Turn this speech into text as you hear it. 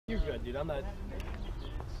good, dude. I'm not.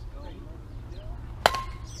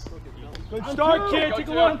 Good start, kid. Take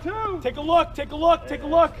a look. Take a look. Take a look. Take a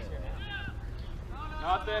look.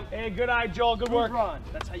 Nothing. Hey, good eye, Joel. Good work.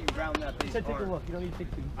 That's how you round that base Take a hard. look. You don't need to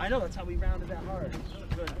take two. I know, that's how we rounded that hard.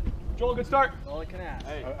 Good. Joel, good start. That's all I can ask.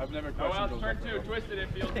 Hey, I've never questioned those. Turn two, twisted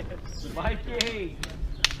infield. Mikey.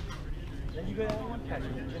 Then you go to one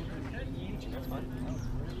catching Jimmy H. That's fine.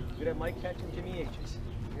 Good at Mike catching Jimmy H's.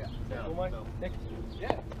 Yeah. Go, Mike. Nick.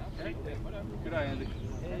 Yeah. Okay. Whatever. Good eye, Andy.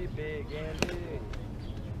 Hey, big Andy.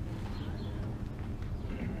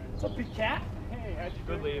 What's up, big cat? Hey, how'd you do?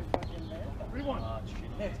 Good leave. 3-1.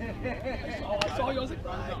 I saw you. I was like,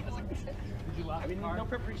 did you laugh? I mean, no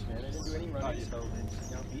preparation, man. I didn't do any running, so it's,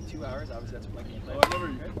 beat 2 hours. Obviously, that's what my game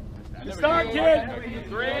plan. Good start, kid.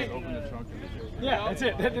 Great. Yeah, that's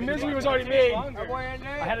it. The misery was already made.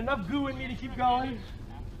 I had enough goo in me to keep going.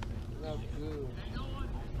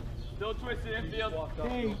 Still twisted infield.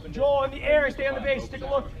 Hey, Joel, in the air. Stay on the base. Take a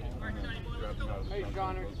look. Hey,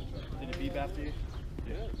 Connor. Did he beep after you?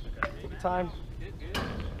 Yeah. Okay. Take your time.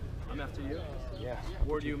 I'm after you? Yeah.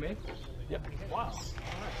 Ward you, me? Yep. Wow.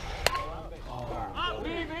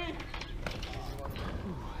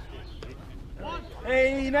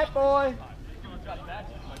 Hey, net boy!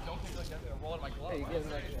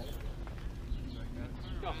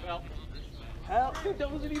 Hell, dude, that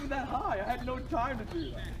wasn't even that high. I had no time to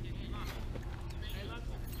do that.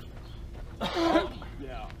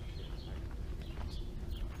 Yeah.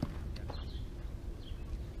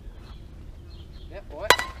 Net boy.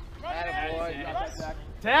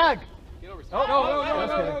 Tag. Oh, go.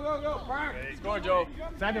 Score, Joe.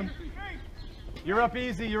 Send him. You're up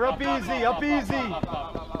easy. You're up easy. Up easy.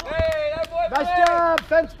 Hey, that boy! Nice job,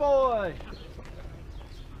 fence boy.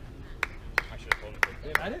 I should have told him.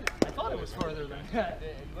 I didn't. I thought it was further than that.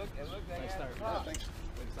 It looked like Nice start. that. Thanks.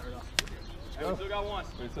 Good start off. Hey, we still got one.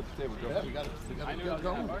 Wait, set the table, Joe. Yeah, we got it. I knew that was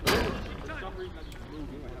going. For some reason, I just moved.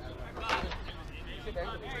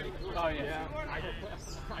 Oh yeah.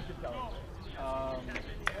 I could tell.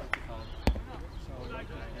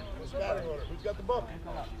 Who's batting order? Who's got the book?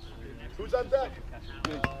 Who's on deck?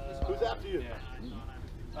 Who's after you?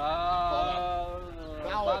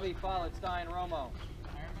 Bobby Follett, Stein, Romo.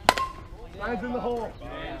 Stein's in the hole.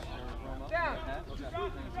 Down.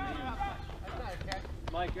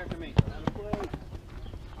 Mike, after me. I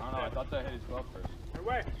don't know. I thought that hit his glove first.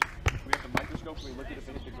 Away. We have the microscope. Can we look at if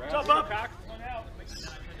it hit the ground? Jump up.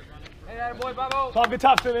 Hey, that boy, Bobo. Talk good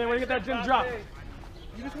top spin, man. When you get that gym drop.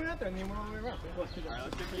 You just went out there and then went all the way around. All right,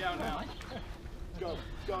 let's take you out now. Go,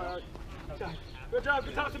 Eric. Good job.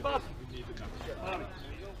 Good top spin, boss.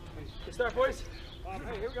 Good start, boys.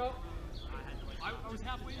 Hey, here we go. I was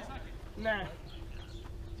halfway in a second. Nah.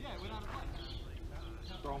 Yeah, it went out of play.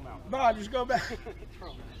 Throw him out. Bob, just go back.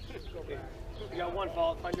 You got one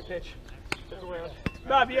fault. Find your pitch.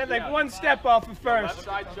 Bob, you had like one step off of first. Left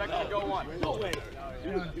side check and go one. No way.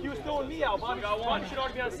 He was throwing me out. Bobby should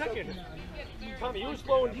already be on second. Tommy, he was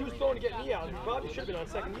throwing to get me out. Bobby should have been on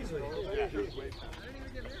second easily.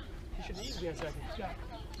 He should easily be on second.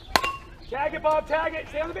 Tag it, Bob. Tag it.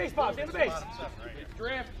 Stay on the base, Bob. Stay on the base.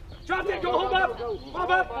 Drift. Drop it. Go home, Bob. Go,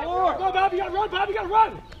 Bob. Go, Bob. You gotta run, Bob. You gotta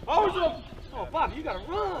run. Oh, Bob, you gotta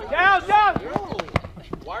run. Down. No.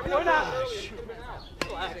 Why are we No, not?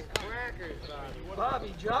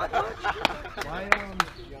 Bobby, jog much? Why,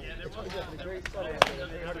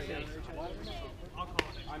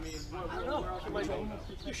 I mean, I don't know.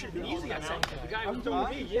 You should be easy on second. The guy was throwing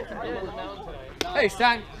me. Yeah. Hey,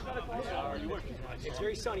 Stan. It's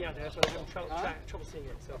very sunny out there. That's why they're having trouble seeing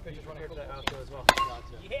it. So pitchers prepare for that outdoor as well.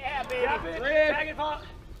 Yeah, baby. Tag it, Pop.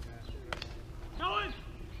 Going.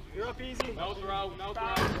 You're up easy. No throw. No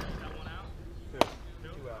throw.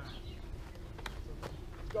 Two out.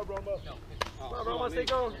 Go, Romo. Come on, Romo, stay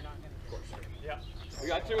going. Yeah. We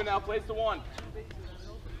got two now. Place to one.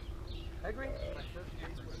 I agree.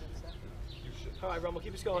 All right, Romo,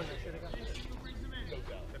 keep us going. Hey,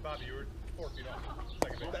 Bobby, you were 4 feet off.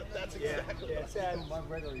 That's exactly Yeah, sad. No,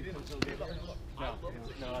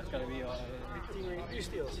 that's gotta be Two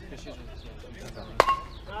steals.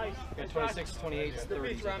 Nice. got 26, 28, The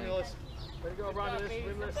 30. beach, Romulus. Way to go, Romulus.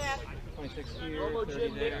 26 here, Romo, 30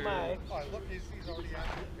 Jim, Nick, there. Mike. All right, look, he's already out.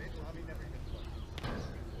 I mean, never even.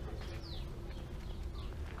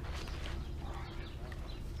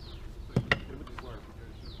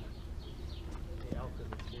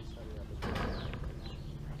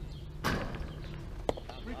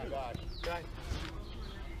 Guy.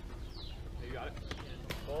 You got it.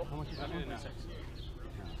 How much is that?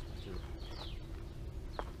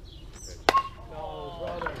 No,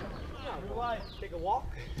 brother. Why? Take a walk?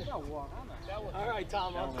 No, walk. All right,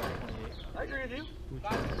 Tom. I agree with you.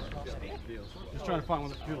 Just trying to find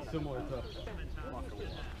one that feels similar to.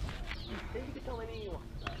 Maybe you can tell anything you want.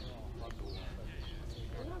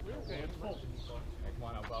 Okay, it's full. Hey, come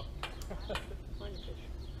on out, Bob.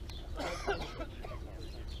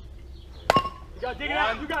 You gotta dig it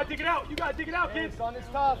out. You gotta dig it out. You gotta dig it out, kids. Son, it's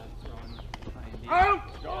tough.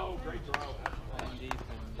 Out. Go, great throw.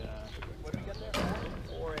 What did you get there?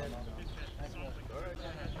 4 and.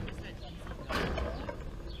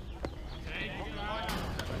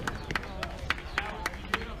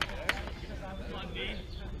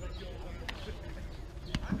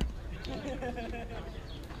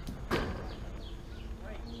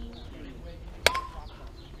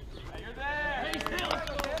 You're there. Hey, still.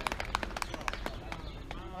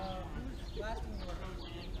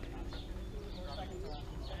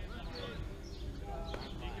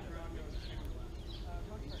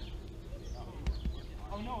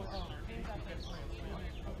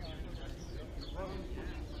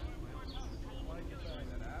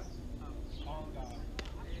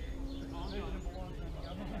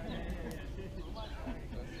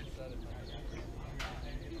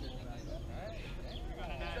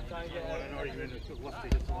 An argument if the lefty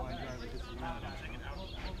hits the line drive, it hits the line.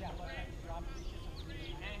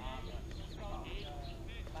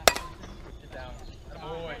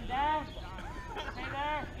 Boy. Down. Stay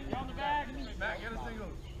there. You're on the back. Matt, get a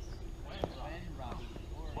single.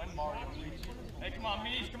 When Mario reaches. Hey, come on,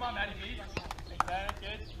 Mish. Come on, Matty Mish. Take that,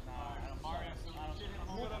 good. Mario.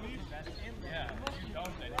 Yeah, you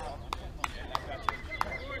don't say that. Yeah, I got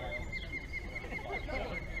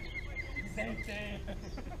you. Same thing.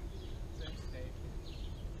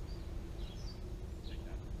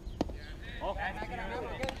 Oh,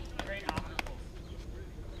 great obstacles.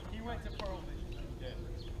 He went to Pearl Vision. He did.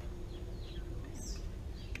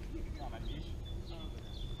 Come on, Manish.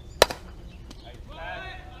 Nice tag.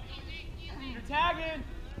 You're tagging.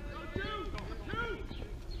 Go two.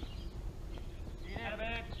 Get it,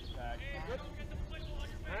 babe. Tag.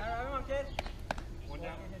 Alright, come on, kid. One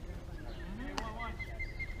down. One.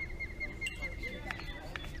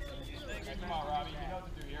 Hey, come on, Robbie. You know what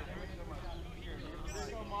to do here. Let's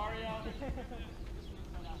go, Mario.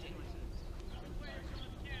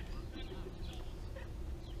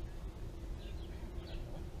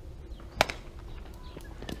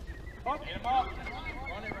 Hit him up.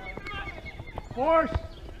 Force!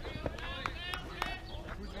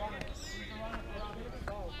 Who's running?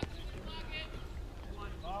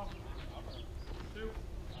 Two.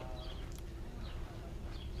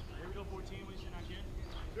 Here we go, 14. We should not get.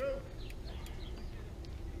 2.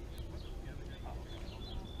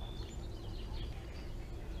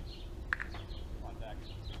 Contact.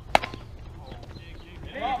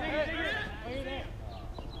 Dig it.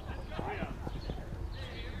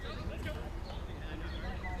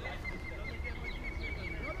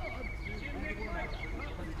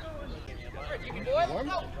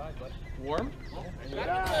 Warm?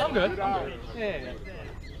 I'm good. Yeah.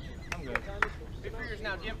 I'm good. Good for yours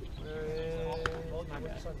now, Jim.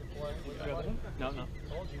 No.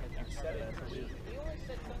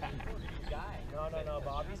 No,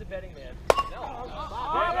 Bob. He's a betting man.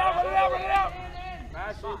 Run it out.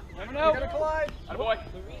 Mash it. Never know. You're gonna collide. Attaboy.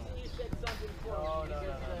 The reason you said something for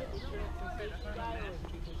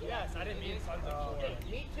Yes, I didn't mean something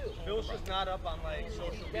me too. Bill's just not up on like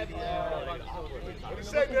social media. What do you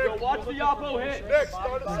say, Nick? Watch the Oppo hit. Nick,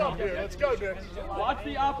 start us up here. Let's go, Nick. Watch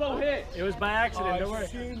the Oppo hit. It was by accident. Don't worry.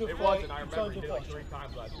 It wasn't. I remember he did it like 3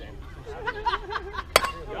 times last game.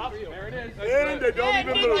 There it is. And they don't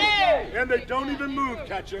even move. And they don't even move,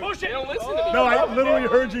 catcher. Push it. They don't listen to me. No, I literally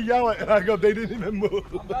heard you yell it, and I go, they didn't even move.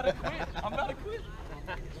 I'm about to quit.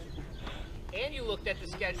 And you looked at the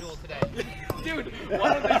schedule today. Dude,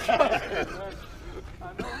 why don't they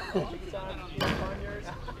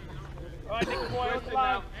All right, take the boy off the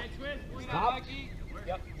line. Hey, twin. Who's that, Top. Mikey?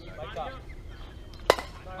 Yep, like top.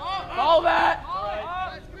 Call that. All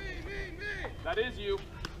right. That's me. That is you.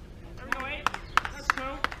 There we go, 8. Let's go.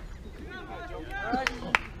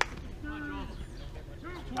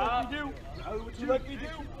 All right. What you like me do?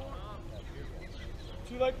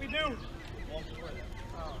 What you like me do?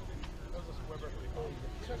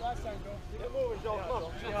 Last time, go. Get moving, Joe.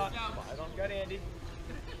 Come on. Got Andy.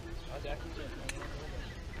 On deck.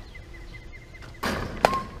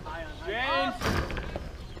 James.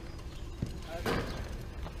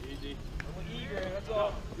 Easy. I'm eager, that's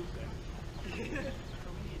all.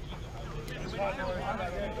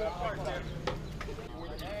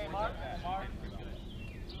 Hey, Mark.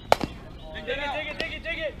 Dig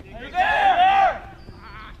it. You're there!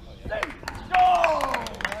 Let's go!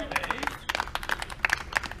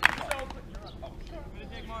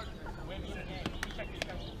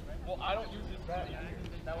 I don't usually bat.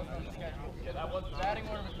 That wasn't on the schedule. Yeah, that was batting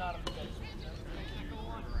order was not on the schedule.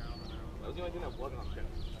 That was the only thing that wasn't on the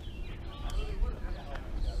schedule.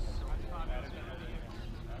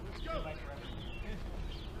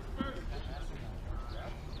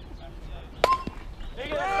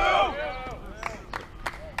 Take it out!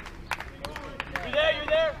 You're there, you're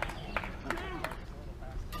there!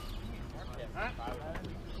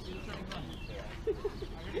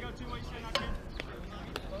 Here you go, two, what you saying, kid?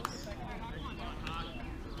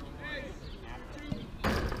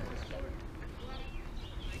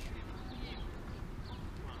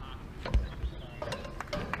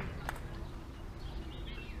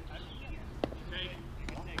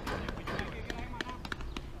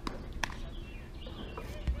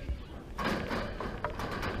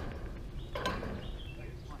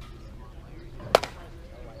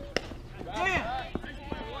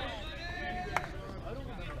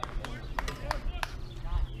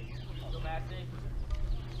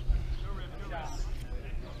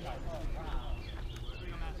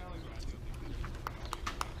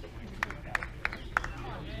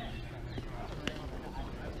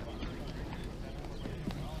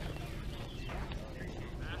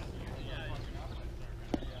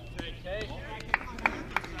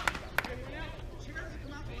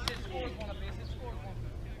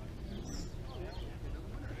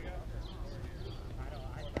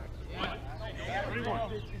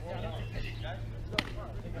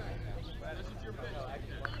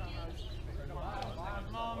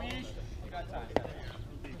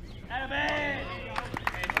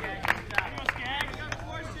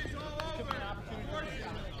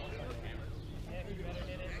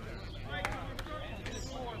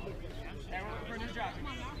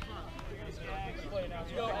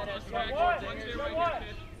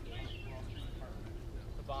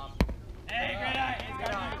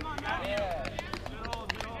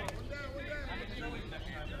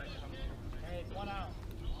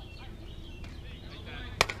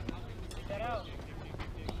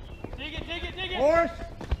 Horse!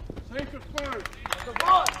 Safe at first.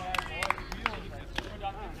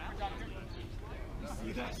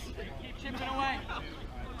 Keep chipping away.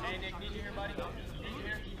 Hey, Nick, need you here, buddy. Need you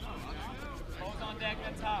here. Hold on deck,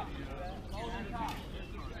 that's top. Hold on top.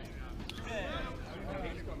 Good.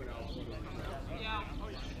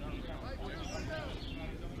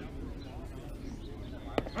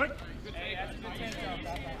 Right. Hey, that's a good take, though.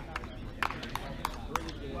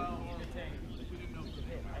 Well, good take.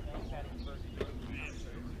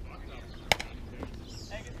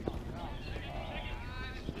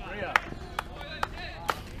 Hurry up.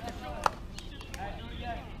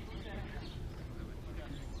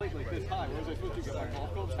 Like this high, where was I supposed to go? Like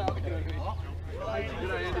golf clubs out? You know what I mean?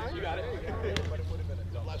 Did I end it? You got it?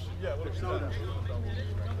 Yeah, what if so?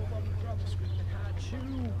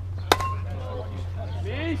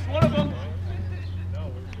 Beast, one of them.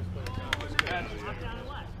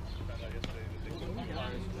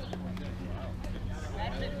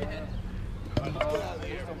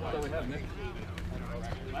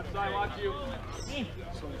 Left side, watch you. Yeah,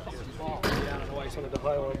 I don't know why you wanted to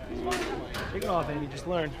play one. Take it off, Amy. Just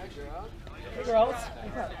learn. Hey, girls.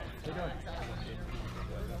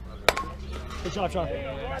 Good shot, Sean.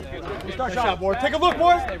 Good start, shot, boy. Take a look,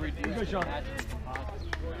 boys. Good shot.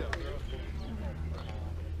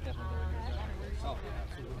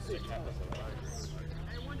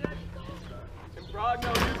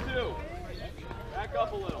 Brogno, you too. Back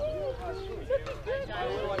up a little. By a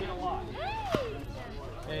little, I mean a lot.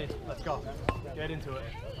 Hey, let's go. Get into it.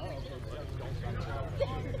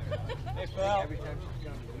 Hey, Phil.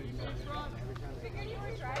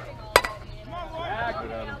 Back.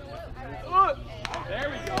 There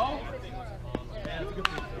we go.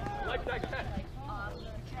 Like that catch.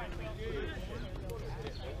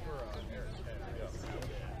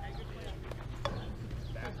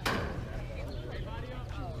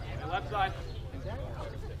 Left side.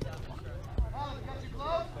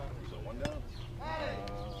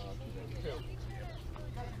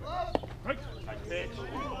 Right.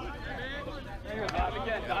 Got him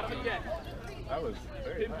again, got him again. That was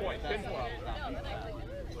very Pinpoint, pinpoint.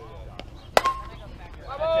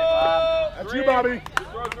 That's you, Bobby.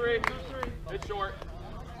 Just throw three. It's short.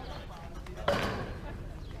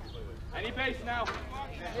 Any base now.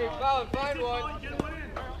 Hey, Fallon, find one.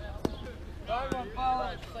 Find one,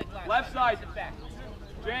 Fallon. Left side.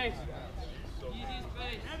 James. Easiest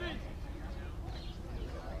base.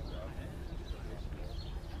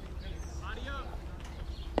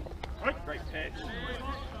 Right. Great pitch.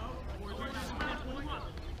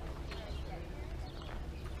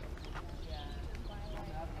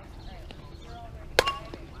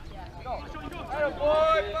 Hey,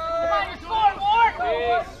 boy,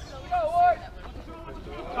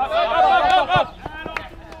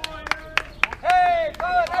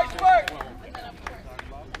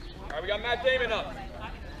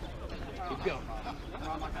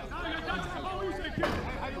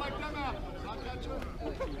 How you like them out? Not catching?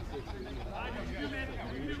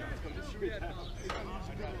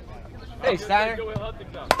 Hey, Steiner.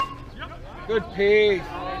 Good piece.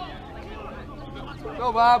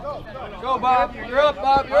 Go, Bob. Go, Bob. You're up,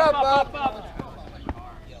 Bob. You're up, Bob.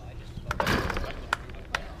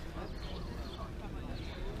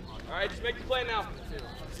 All right, just make the play now.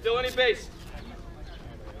 Still any base.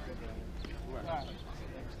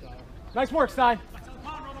 Nice work, Stein.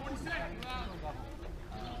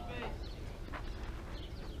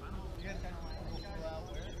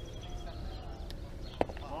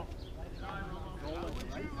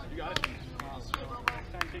 You got it.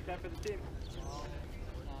 Try and take that for the team.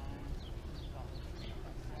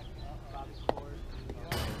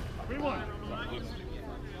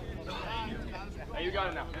 Hey, you got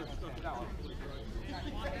it now.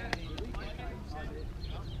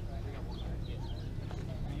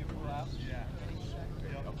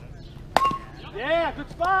 Yeah, good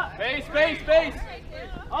spot. Base, base, base.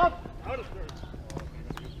 Up.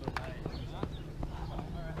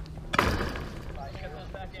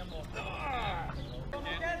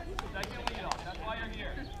 That's why you're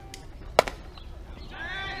here.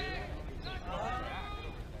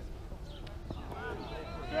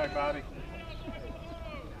 Yeah, Bobby.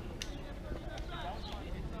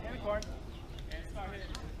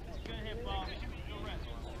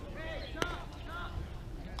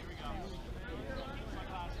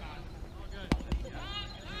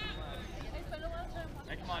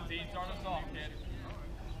 Hey, come on, Dean. Start us off, kid.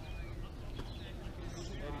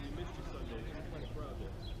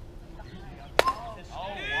 Oh,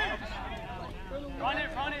 wow. Run it,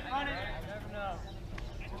 run it, run it. Never know.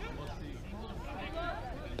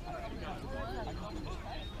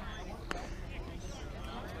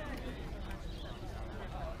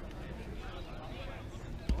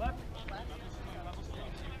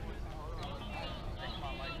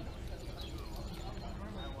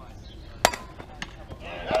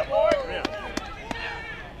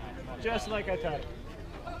 Just like I thought.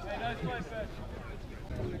 Hey, nice play, Fish.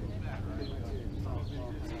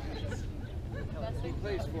 He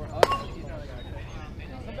plays for us. He's not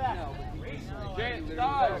Come back. Jay,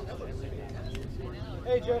 stop.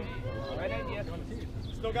 Hey, Jim. Right idea.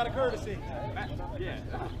 Still got a courtesy. Yeah.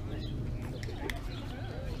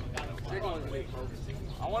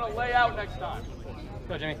 I want to lay out next time.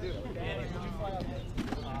 Go, Jimmy.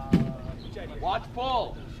 Watch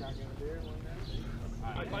pull.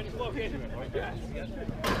 Find your flow, kid.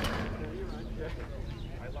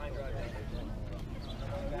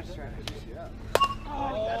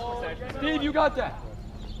 Steve, you got that.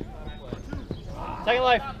 Second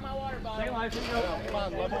life. Second life. Come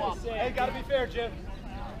on, level up. Hey, gotta be fair, Jim.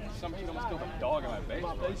 Some people almost killed a dog on my face.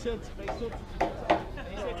 Base hits. Base hits.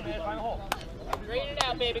 Base hits, man. Final hole. Grade it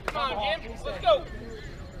out, baby. Come on, Jim. Let's go.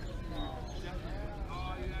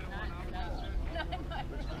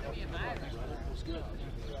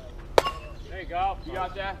 There you go. You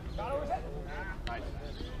got that? Nice.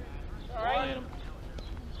 All right.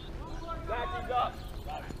 Zach, he's up.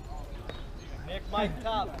 Nick, Mike,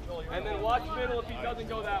 top. And then watch middle if he doesn't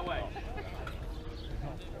go that way.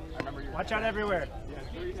 Watch out everywhere.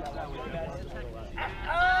 He'll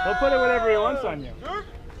put it whatever he wants on you.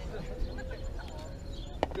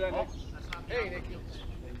 Good, Nick. Hey, Nick.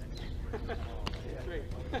 Great.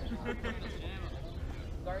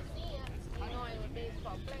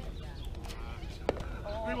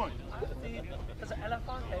 Rewind. There's an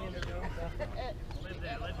elefante in the room. Live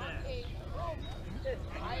there.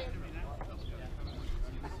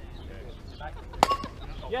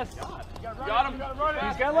 Yes. Got him.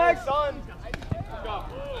 He's got legs. Let's go.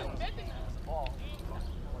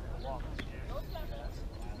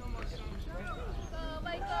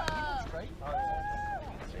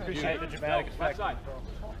 Appreciate the dramatic Left effect. side.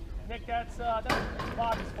 Nick, that's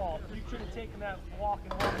Bobby's fault. You should have taken that walk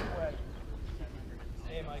and walked away.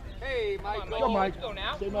 Hey, Mike. Hey, Mike. Go, Mike. Let's go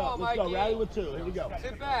now. Stay Come on, up. Let's go. Mikey. Rally with two. Here we go.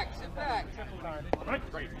 Sit back. Sit back. Triple time.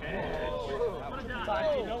 Great.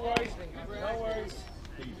 Time. No worries. No worries.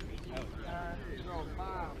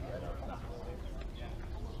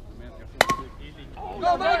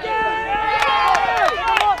 Go, Mikey!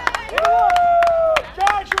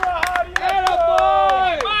 Joshua, how do you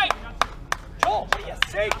Attaboy! Mike. Joel, what do you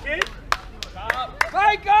say, kid?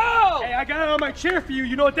 Mike, go! Hey, I got it on my chair for you.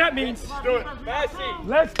 You know what that means. Do it. Messi.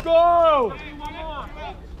 Let's go.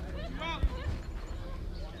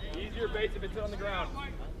 Easier base if it's on the ground.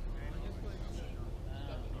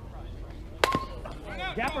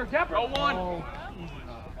 Gapper, gapper. Go one.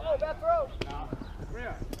 Oh, bad throw.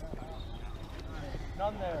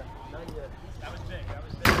 None there. None yet. That was big. That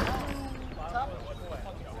was big. Top.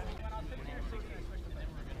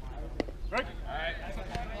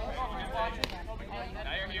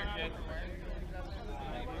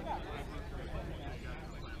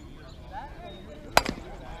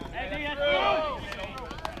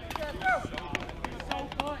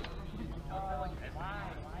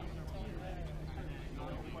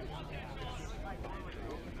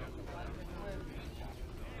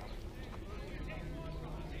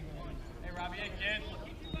 kid.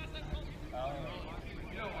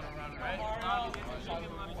 You don't want to run, right?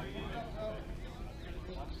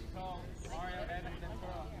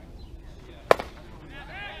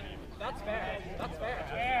 That's fair. That's fair.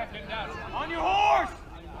 Yeah, get down. On your horse!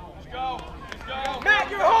 Just go. Just go. Matt,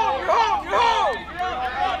 you're home! You're home! You're home! You're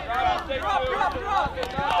up. You're up! You're up! You're up!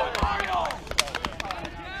 Go, Mario!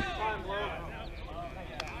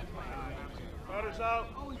 Runners out.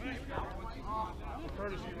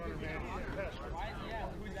 Courtesy runner, man. Pass.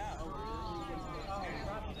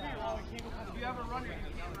 If you have a runner, you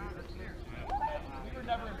can't run it there. We were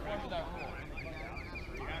never informed of that rule.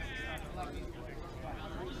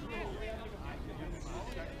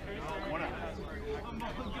 One out.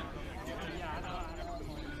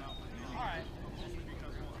 Alright.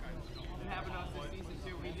 It happened to us this season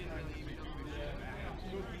too. We didn't really even know who we did.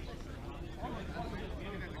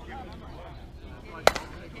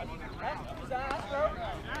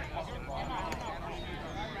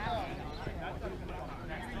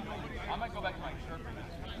 I might go back to my shirt for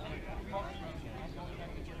this.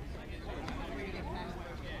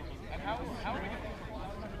 And how are we going to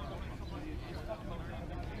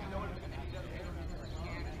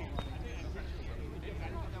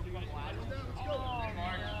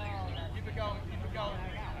keep it going, keep it going.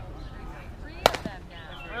 3 of them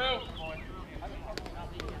now. Through.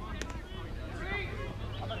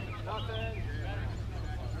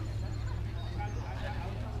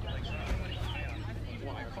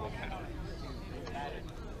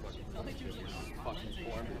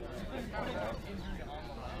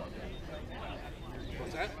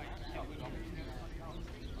 What's that?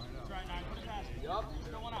 Yup.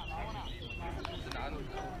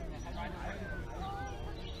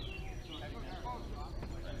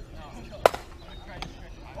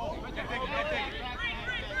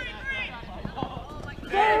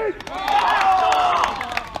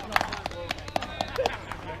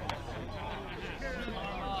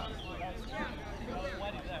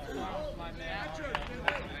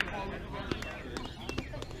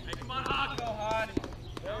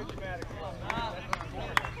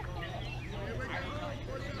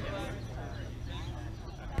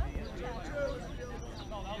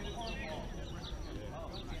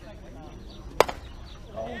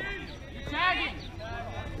 Tagging!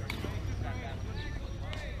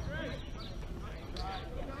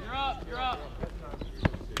 You're up, you're up.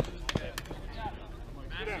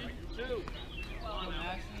 Maxie, 2.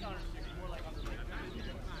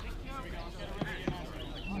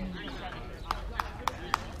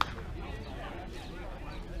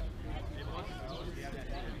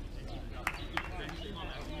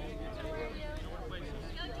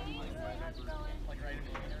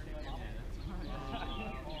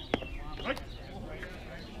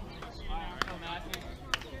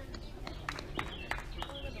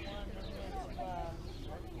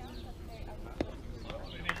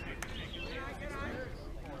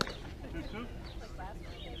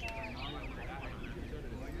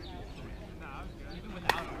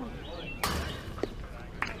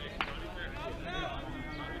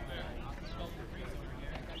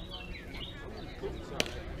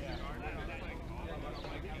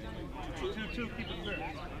 Two, keep it fair.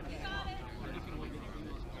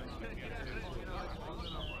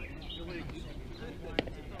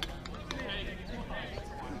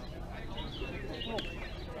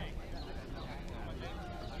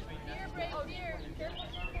 Deer, break, deer. Careful,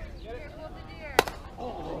 careful of the deer.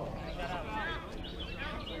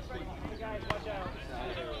 Guys, watch out.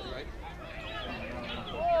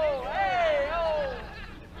 Oh, hey, oh.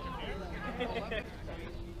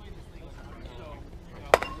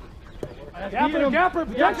 Gapper,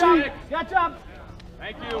 catch up.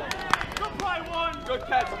 Thank you. Good play, 1. Good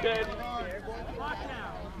catch, kid.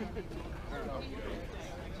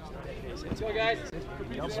 Let's go, guys.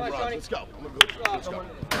 Let's go. Let's go.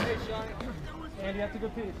 Hey, Sean. Andy, that's a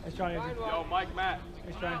good piece. Nice try, Andy. Yo, Mike, Matt.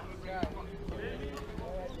 Nice try.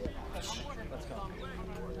 Let's go.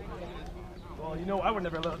 Well, you know I would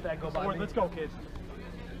never let that go by me. Let's go, kids.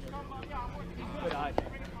 Good eye.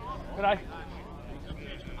 Good eye.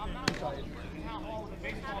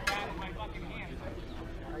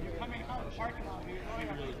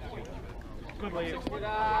 Good lead. Good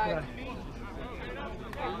eye.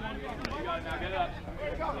 You got it now, get it up.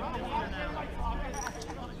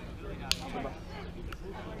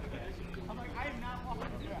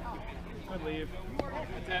 Good leave.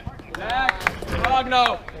 That's it. Zach, Rogno.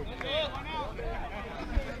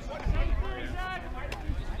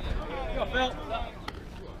 Go, Phil.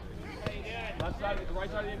 Left side, the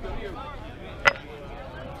right side of the end, go you.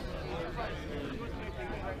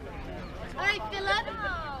 All right, Philip.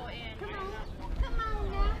 Oh, Andy. Come on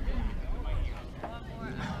now.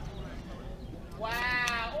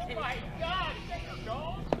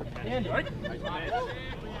 Andy. Alright,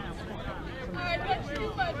 what's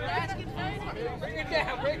too much? Bring it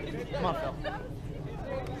down, bring it down. Come on, Phil.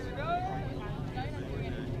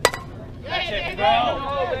 That's it,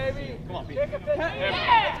 Go, baby. Come on, Pete. Let's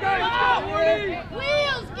go.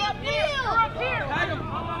 Wheels, get wheels! Up here! Tag him.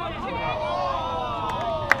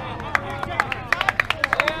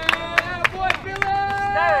 Yeah, boy, Philip.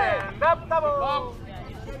 Stand up, double.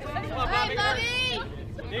 Hey,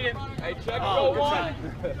 Bobby! Need it. Hey, check. Oh, Go good one. try.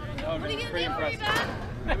 What are you gonna do for me,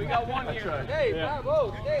 Bob? Hey, we got one here. Hey, Yeah.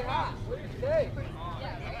 bravo. Stay hot. What do you say?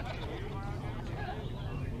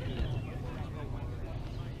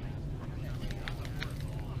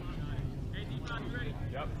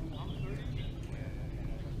 Yep.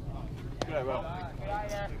 Good, well.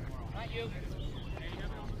 Not you.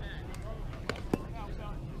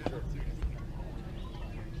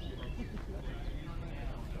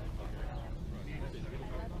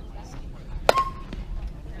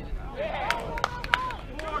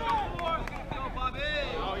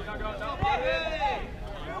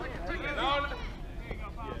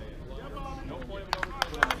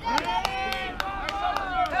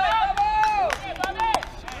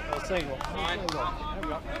 Single.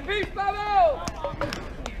 Peace, Babo!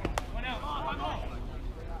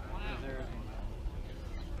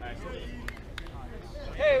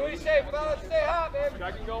 Hey, what do you say, fellas? Stay hot, man.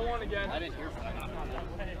 I can go one again. I didn't hear from that. Good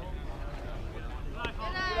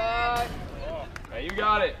Good night. eye. Hey, you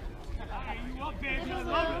got it. You up, baby? I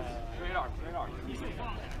love it. Straight arm, straight arm.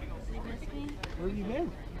 Where have you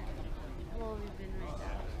been? Well, we've been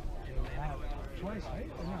right Twice, right?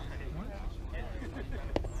 Or no?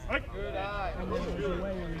 Good eye. And then it was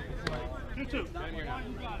away when you could play. You too. You got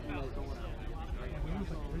it, pal.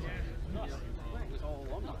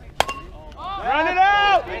 Run it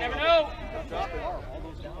out! You never know.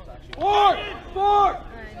 Four! Four!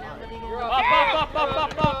 Alright, now what are you You're gonna up, up, up,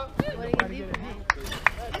 up, up. do? What are you gonna do for me?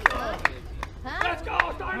 Huh? Let's go,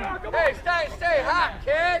 Steiner. Come on. Hey, stay hot,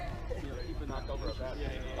 kid.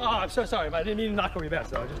 Oh, I'm so sorry, but I didn't mean to knock over your bat,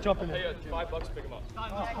 so I just jumped in there. Hey, $5 to pick him up.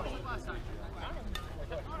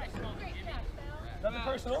 Nothing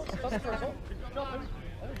personal. Nothing personal.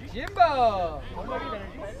 Jimbo!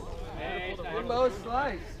 Jimbo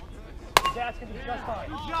slice. The bat's gonna be just fine.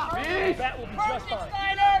 Good job. The bat will be just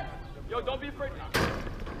fine. Yo, don't be afraid.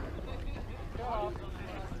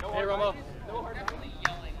 Hey, Romo.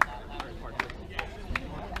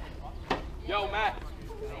 Yo, Matt.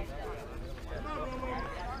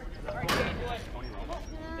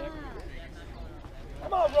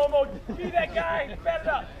 Come on, Romo. Be that guy. Bet it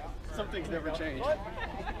up. Some things never change. What?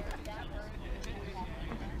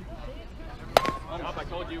 Up, I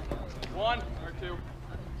told you. One or two.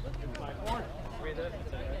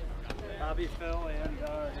 Bobby, Phil, and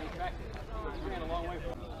We ran a long way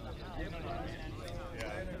from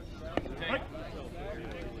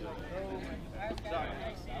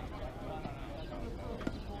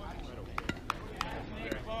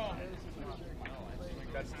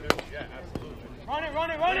That's two. Yeah, absolutely. Run it. You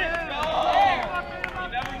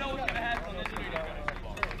never know what's going to happen on this street.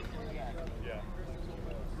 Yeah.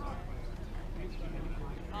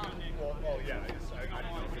 Well, yeah. I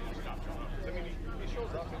didn't know if he just stopped showing up. 'Cause, I mean, he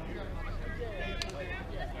shows up and you.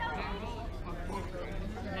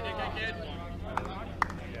 Hey, Nick, that kid.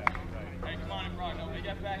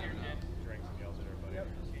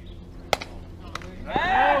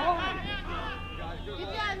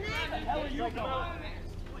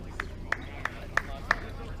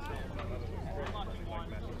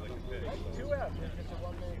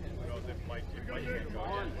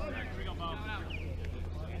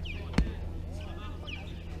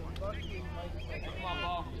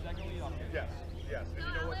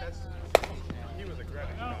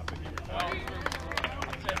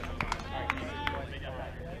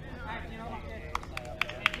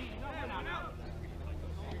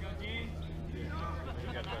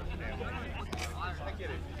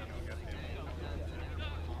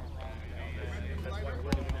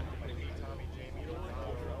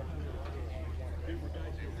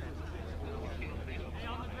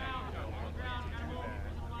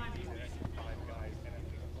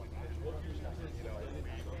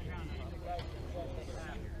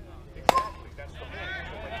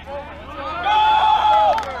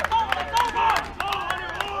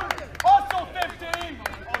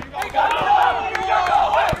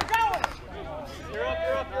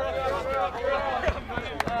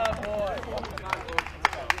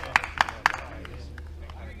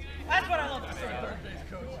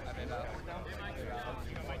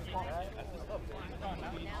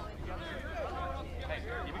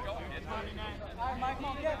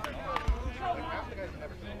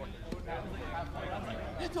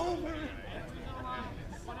 It's over. It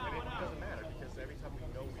doesn't matter because every time we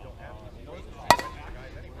know we don't have to,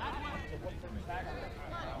 guys anyway.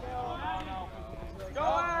 Go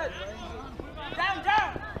ahead. Down,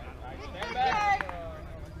 down. Stand back.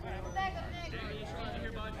 Back up, Nick.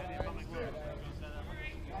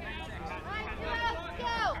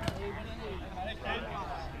 Go.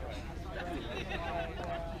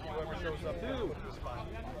 Whoever shows up is fine.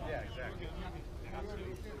 Yeah, exactly.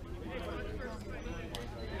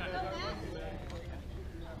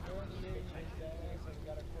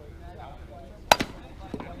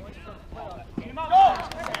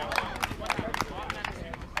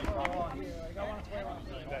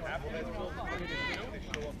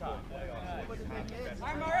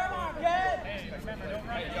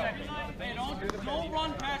 Don't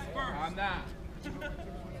run past first. I'm not.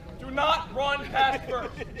 Do not run past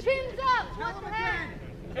first. Chins up. Watch the head.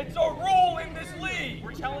 It's a rule in this league.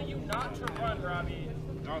 We're telling you not to run, Robbie.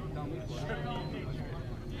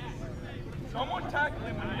 Someone tackle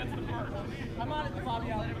him when he gets the first. Come on, it's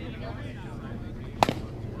Bobby out.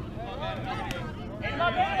 Hey,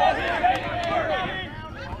 my man.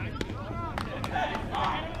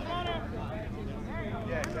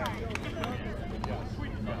 Yeah, exactly.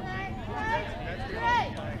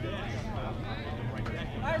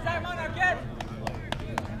 Where's that man again?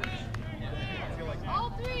 All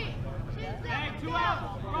three. Chins up. Hey, 2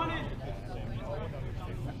 out. Run it.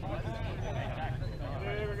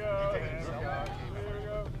 There we go.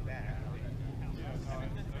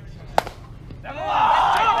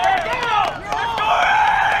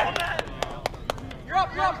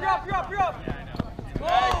 You're up.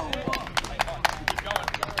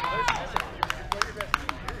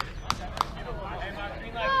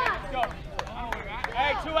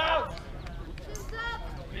 Hey, 2 out. Chins up.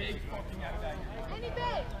 Any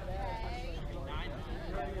big.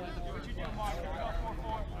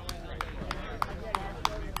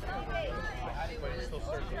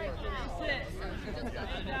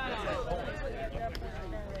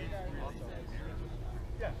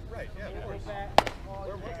 Yeah, right. Yeah, of course.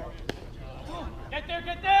 Get there.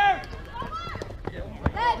 That's it.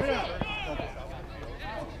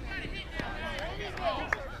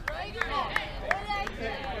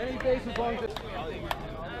 Any base as long as it's...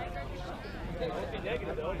 Don't be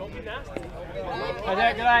negative though. Don't be nasty.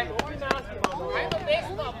 Good night. Don't be nasty, my boy. I'm a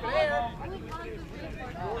baseball player.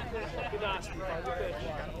 Be nasty. Find the pitch.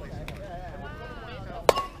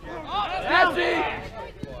 That's it.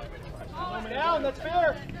 Down. That's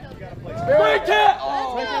fair. Break it.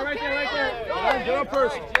 Oh. Right there. Get up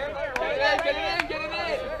first. Get it in.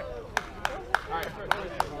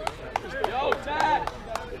 Yo, Chad.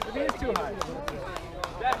 Maybe it's too high.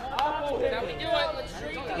 That's awful. Now we do it. Let's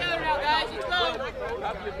string it together now, guys. Let's go.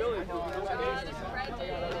 Have the ability to go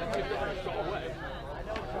away.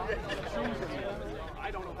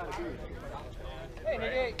 I don't know how to do it. Hey,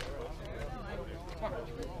 Nick.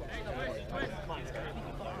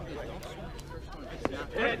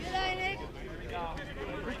 Good night, Nick.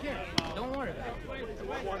 Don't worry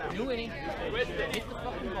about it. New inning. Hit the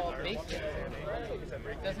fucking ball. Base hit.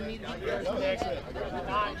 Doesn't need to be first.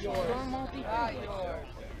 Not yours. Storm won't be first.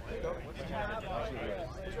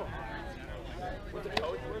 What's the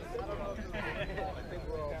coach?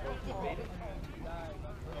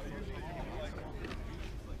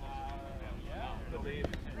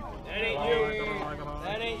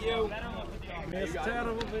 That ain't you. Missed out a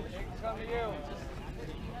little bit. Come to you.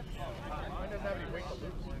 Mine doesn't have any weight to lose.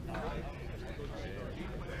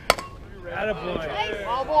 Attaboy.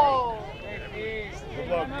 Good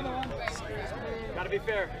luck. Gotta be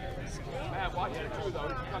fair. Matt, watch it too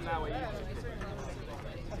though. Come that way.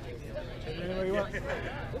 Any way you want.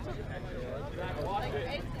 Watch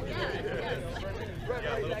it.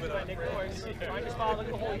 Trying to spot. Look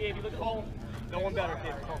at the hole he gave you. Look at the hole. No one better,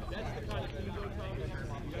 kid. That's the kind of thing you go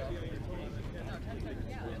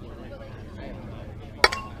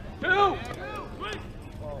Two.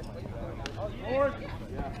 Lord.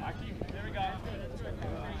 Yeah, I keep. There we go.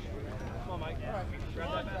 Come on, Mike.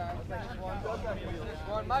 Grab that back.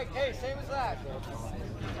 One, Mike. Hey, same as that.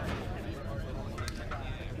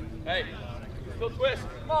 Hey, still twist.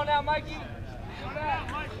 Come on now, Mikey. Sit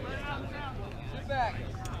back. Sit back.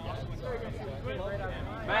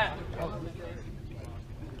 Matt.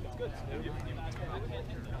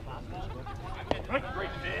 Great.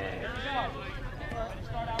 There we go.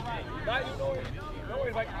 Start out right. Nice. No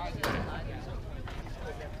worries, Mike.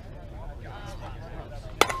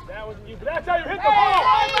 That wasn't you, but that's how you hit the ball.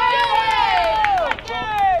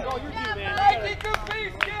 Go, you're you, man. Mikey, good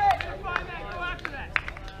piece, kid. Find that. Go after that.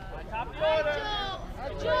 Top of the order.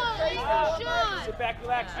 Joe. Sit back,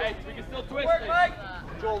 relax, Jake. We can still twist.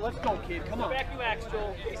 Joel, let's go, kid. Come on. Back you axe,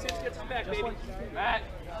 Joel. K6 gets us back, baby. Matt.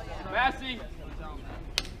 Massey.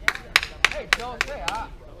 Hey, Joel, say ah.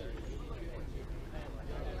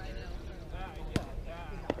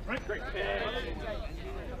 Great.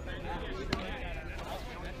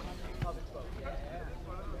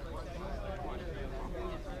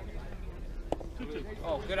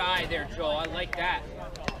 Oh, good eye there, Joel. I like that.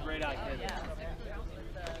 Great eye, kid.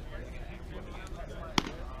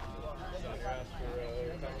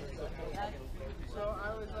 So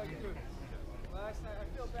I was like, dude, last night I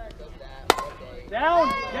feel bad. Down.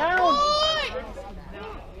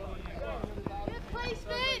 Good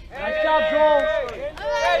placement. Nice job, Joel.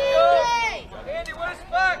 Andy, what a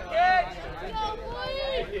spot, kid! Go, boy.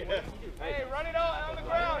 Hey, run it on the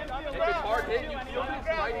ground. On the If it's ground. hard hit, you feel this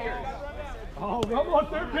right here. Oh, I'm on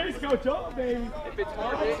third base, Coach. Oh, baby. If it's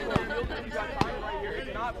hard hit, you feel this, you got time right here.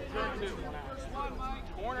 It's not turn two.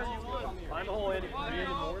 Corner, you feel it on the Find the hole, Andy. Right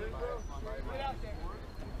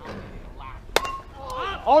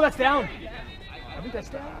Oh, that's down. I think that's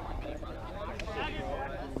down.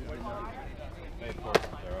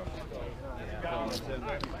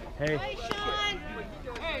 Hey, Hey, Sean.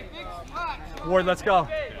 Hey, big spot. Ward, let's go.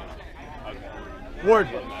 Ward,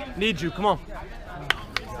 need you. Come on.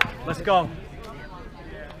 Let's go.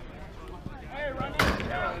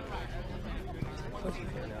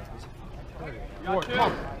 Ward, come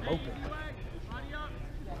on. Open.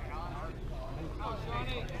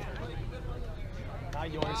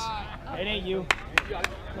 Not yours. It ain't you.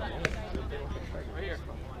 Right here.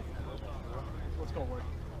 Let's go, Ward.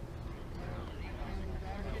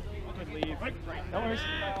 Good leave. No worries.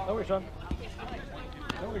 No worries, Sean.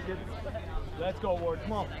 No worries, kid. Let's go, Ward.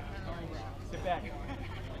 Come on. Sit back.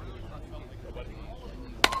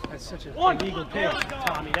 That's such an illegal pitch,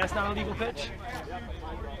 Tommy. That's not a legal pitch.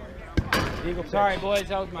 Legal pitch. Sorry, boys.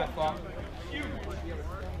 That was my fault.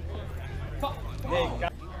 Hey,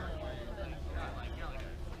 got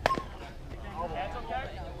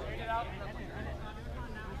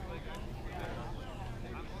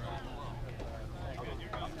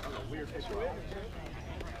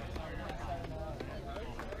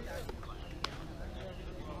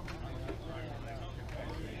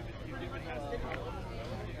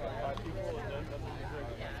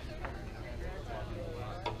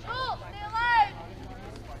Joel, stay alive.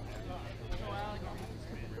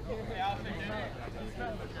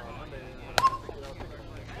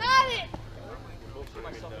 Got it.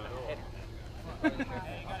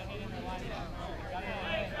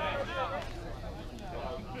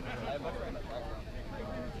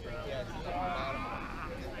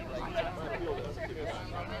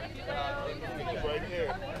 Right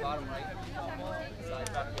here. Bottom right. Side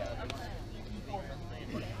back.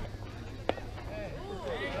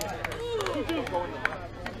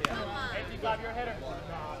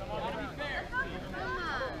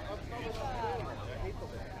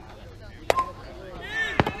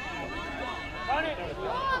 Come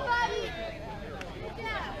on, buddy.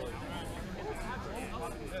 Yeah.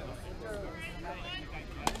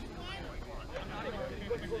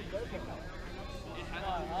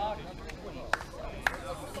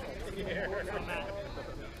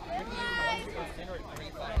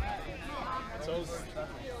 Joel?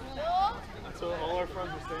 So all our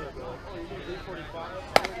friends are saying, oh, you need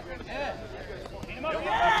 845?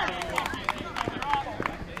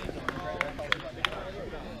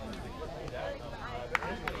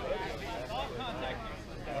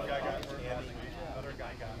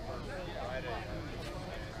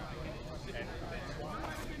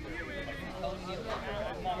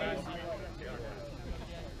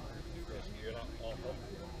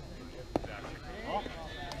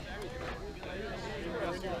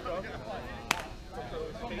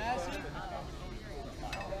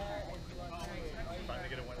 Trying to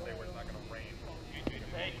get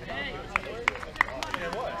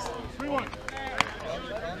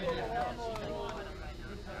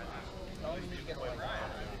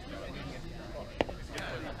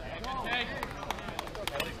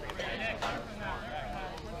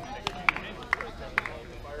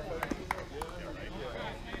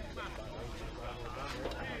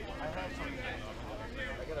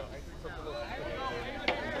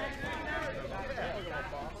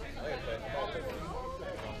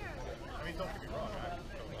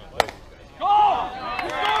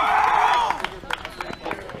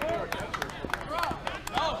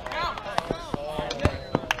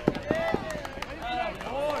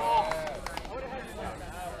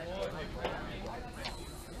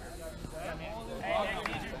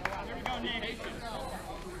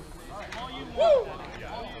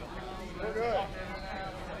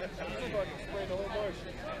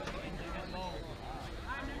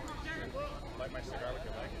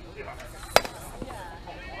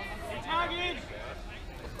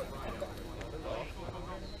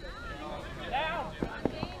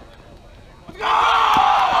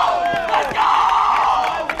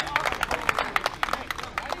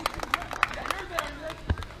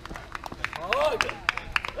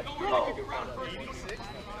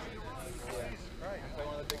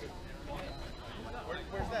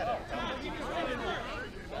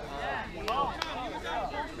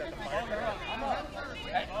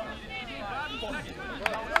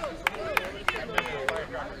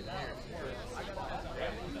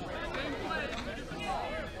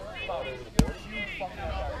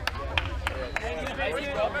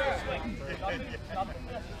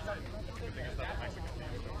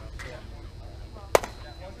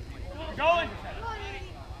Going!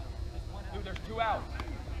 Dude, there's 2 out.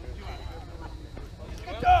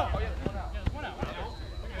 Let's go! Oh, yeah, 1 out. 1 out.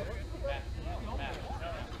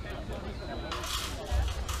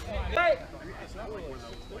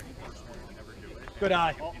 Good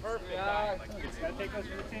eye. Perfect. Gotta take those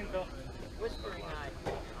for the team, Phil. Whispering eye.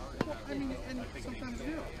 Well, I mean, and sometimes you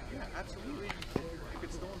do. Yeah, absolutely. If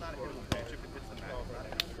it's still not a hit on pitch, if it hits the mat,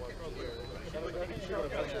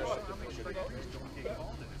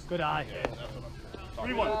 Good eye.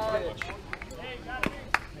 3-1.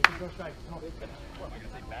 Go strike. Come on.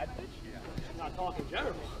 Bad pitch? I'm not talking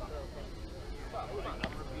generally.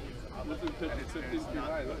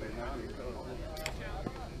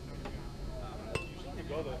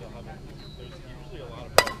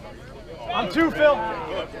 I'm 2, Phil.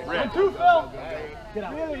 I'm 2, Phil. Get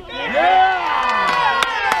out. Yeah!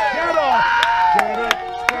 Get off! Get it!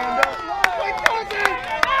 Stand up! Wait, Dawson!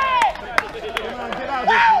 Come on, get out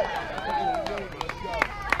here.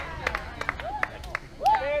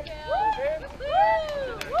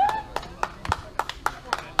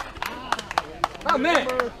 Oh man!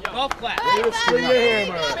 Golf clap. Way to swing the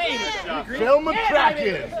hammer. Phil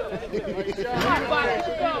McCracken.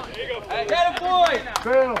 Get a boy!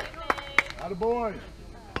 Phil. Atta boy.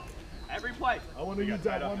 Every play. I want to use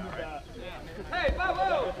that wonder bat. Hey,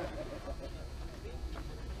 Babo!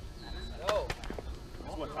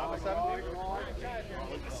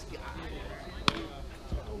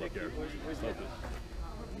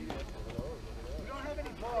 You don't have any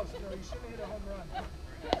balls, you know, you shouldn't hit a home run.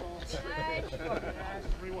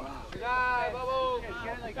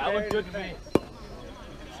 That looked good to me.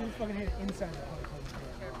 Should've fucking hit it inside the plate.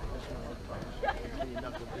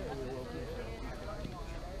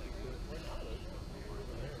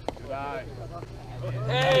 Good eye.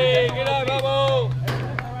 Hey, good eye, Babo!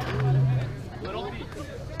 Little feet.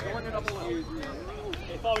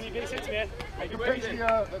 Hey, Paul, we need base hits, man.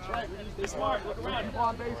 That's right. Be smart. Look around. People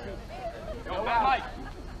on bases. Go back, Mike.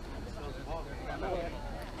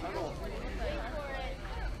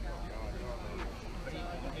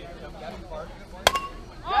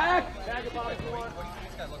 Back! Tag it, Bob, if you want.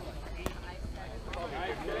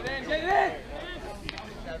 Get it in, get it in!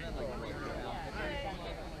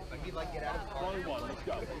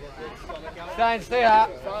 Sign, stay hot.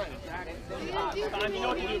 Time, you know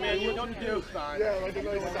what to do, man. You know what to do. Yeah, like a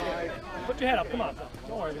nice sign. Put your head up. Come on, Phil.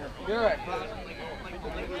 Don't worry, man. Do it.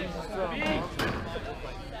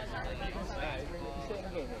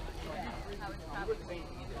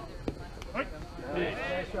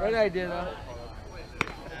 Great idea, though.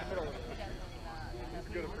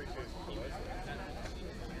 Good appreciation.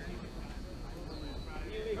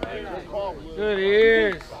 Good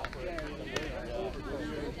ears.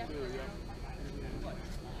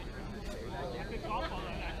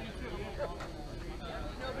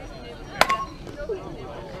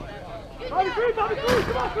 Bobby, three, Bobby, three.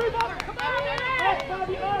 Come on, three, Bobby. Come on. Up,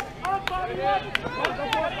 Bobby, up. Up, Bobby, up.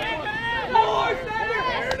 More,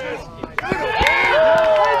 There it is.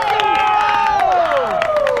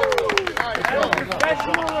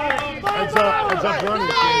 Heads up running.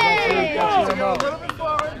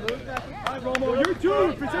 All right, Romo, you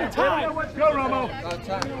too. Present time. Go, Romo.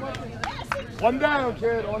 One down,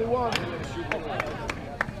 kid. Only one.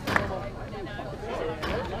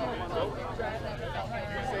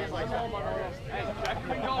 Hey, check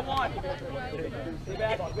when y'all want. Stay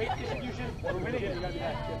back. Great distribution. We're winning it. You gotta be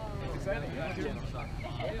back. It's exciting.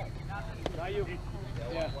 Not you.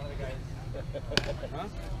 Yeah.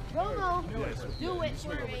 Romo, do it for me.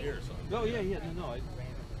 Oh, yeah, yeah, no, I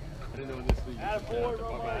didn't know this thing. Attaboy,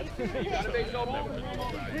 Romo. You got a base open.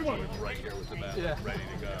 Right here with the bat, ready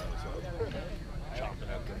to go, so chomping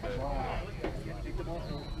at the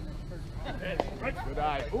bit. Good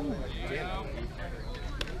eye. Ooh.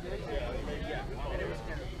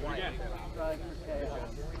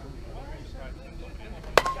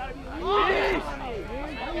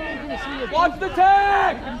 Watch the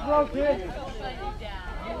tag!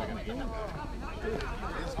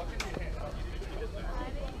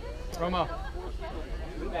 Romo.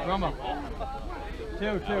 Romo.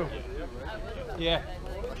 Two. Yeah.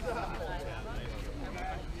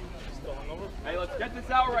 Hey, let's get this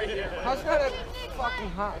out right here. How's that a fucking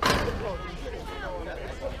hot?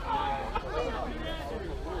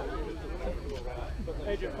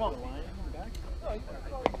 Hey, Jim, come on.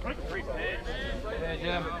 Yeah,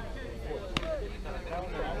 Jim.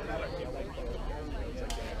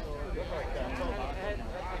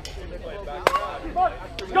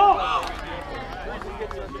 Let's go!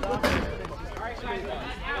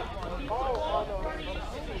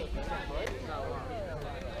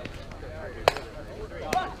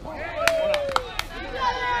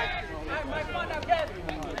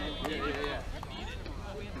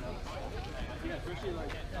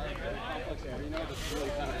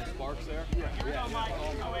 Hi,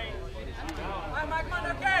 Mike, come on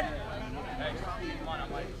now, kid. Hey, come on now,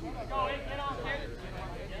 Mike. Go, get on, kid.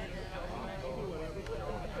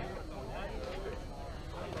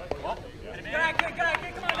 Good eye,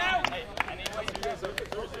 kid, come on now. Hey, I need what you guys up for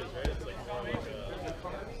Thursdays, right? It's like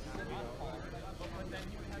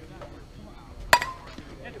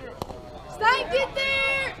Stein, get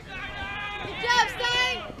there! Good job,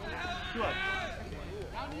 Stein! Good!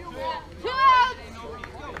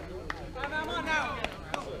 Come on now.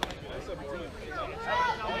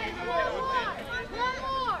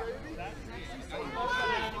 One more!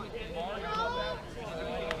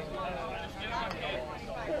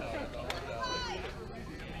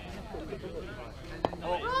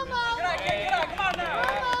 Romo! Get on, come on now.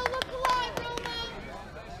 Romo, look alive, Romo!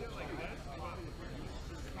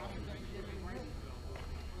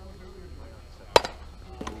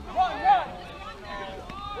 Run.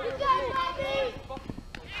 Good job, Robbie!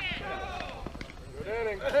 Good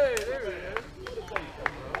inning. Hey, there he is.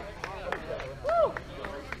 Woo!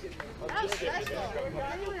 That was stressful.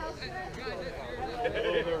 Anyone else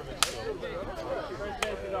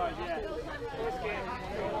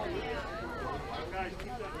Guys,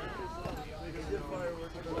 keep that. They can get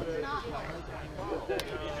fireworks.